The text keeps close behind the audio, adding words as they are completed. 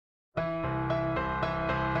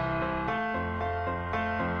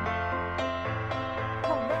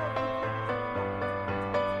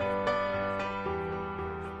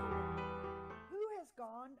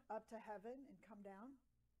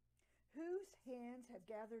hands have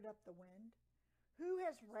gathered up the wind? Who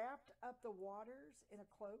has wrapped up the waters in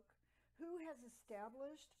a cloak? Who has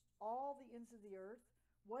established all the ends of the earth?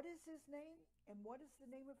 What is his name? And what is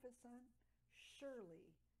the name of his son?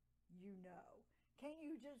 Surely you know. Can't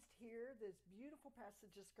you just hear this beautiful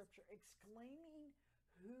passage of scripture exclaiming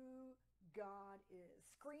who God is,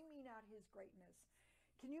 screaming out his greatness?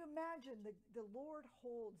 Can you imagine the Lord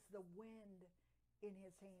holds the wind in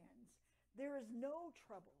his hands? There is no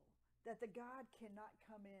trouble that the God cannot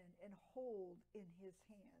come in and hold in his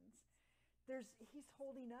hands. He's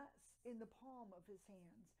holding us in the palm of his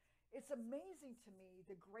hands. It's amazing to me,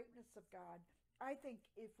 the greatness of God. I think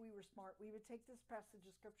if we were smart, we would take this passage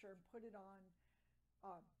of scripture and put it on,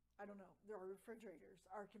 I don't know, our refrigerators,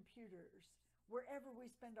 our computers, wherever we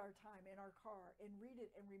spend our time, in our car, and read it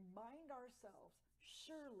and remind ourselves,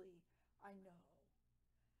 surely I know.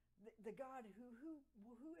 The God who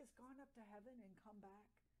has gone up to heaven and come back.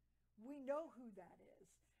 We know who that is.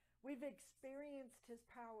 We've experienced his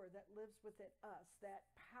power that lives within us. That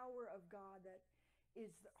power of God that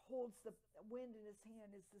holds the wind in his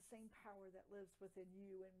hand is the same power that lives within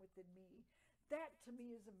you and within me. That to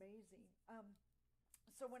me is amazing.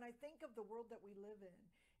 So when I think of the world that we live in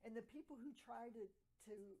and the people who try to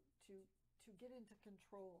get into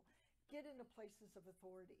control, get into places of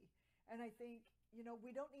authority, and I think,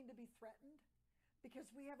 we don't need to be threatened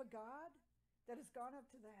because we have a God that has gone up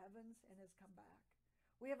to the heavens and has come back.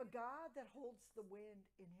 We have a God that holds the wind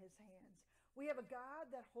in his hands. We have a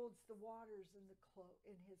God that holds the waters in his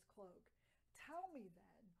cloak. Tell me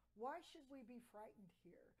then, why should we be frightened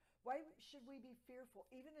here? Why should we be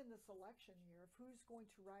fearful, even in this election year, of who's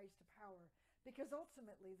going to rise to power? Because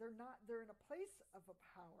ultimately, they're in a place of a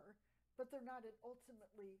power, but they're not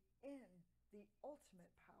ultimately in the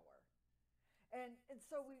ultimate power. And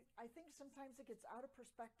so I think sometimes it gets out of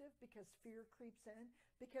perspective because fear creeps in,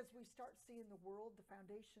 because we start seeing the world, the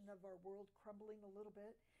foundation of our world crumbling a little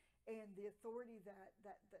bit, and the authority that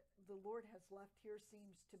the Lord has left here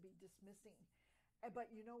seems to be dismissing. But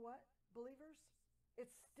you know what, believers?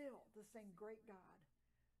 It's still the same great God,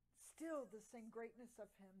 still the same greatness of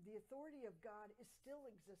him. The authority of God is still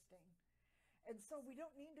existing. And so we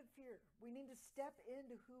don't need to fear. We need to step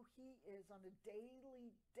into who he is on a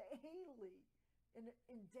daily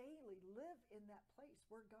live in that place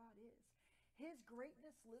where God is. His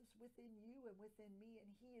greatness lives within you and within me,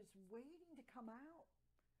 and he is waiting to come out.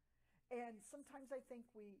 And sometimes I think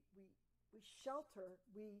we shelter,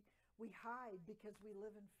 we hide because we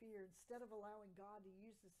live in fear instead of allowing God to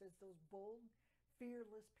use us as those bold,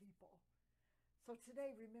 fearless people. So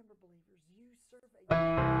today, remember, believers, you serve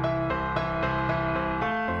a